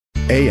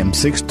AM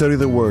 630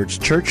 The Word's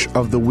Church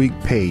of the Week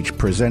page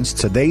presents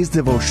today's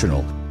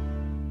devotional.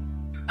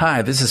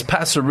 Hi, this is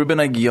Pastor Ruben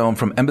Aguillon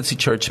from Embassy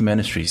Church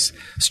Ministries.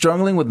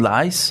 Struggling with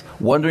lies?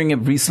 Wondering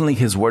if recently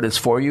His Word is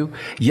for you?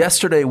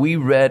 Yesterday we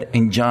read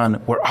in John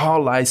where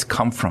all lies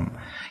come from.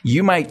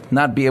 You might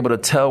not be able to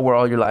tell where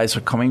all your lies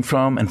are coming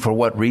from and for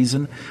what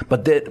reason,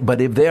 but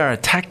if they are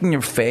attacking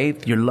your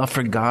faith, your love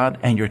for God,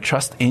 and your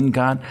trust in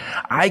God,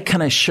 I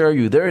can assure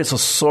you there is a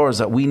source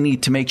that we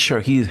need to make sure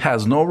He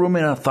has no room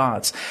in our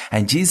thoughts.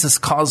 And Jesus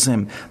calls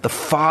Him the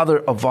Father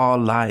of all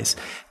lies.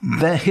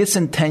 His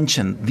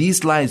intention,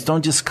 these lies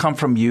don't just come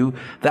from you.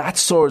 That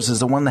source is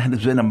the one that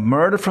has been a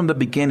murder from the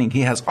beginning.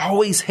 He has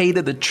always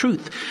hated the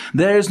truth.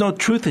 There is no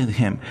truth in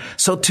Him.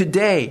 So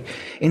today,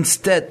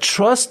 instead,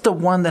 trust the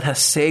one that has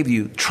saved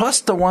you.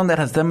 Trust the one that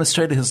has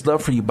demonstrated His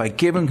love for you by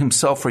giving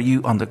Himself for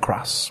you on the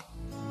cross.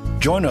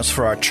 Join us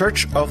for our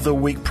Church of the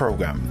Week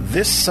program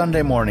this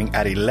Sunday morning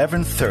at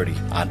 11:30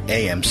 on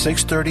AM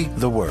 630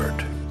 The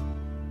Word.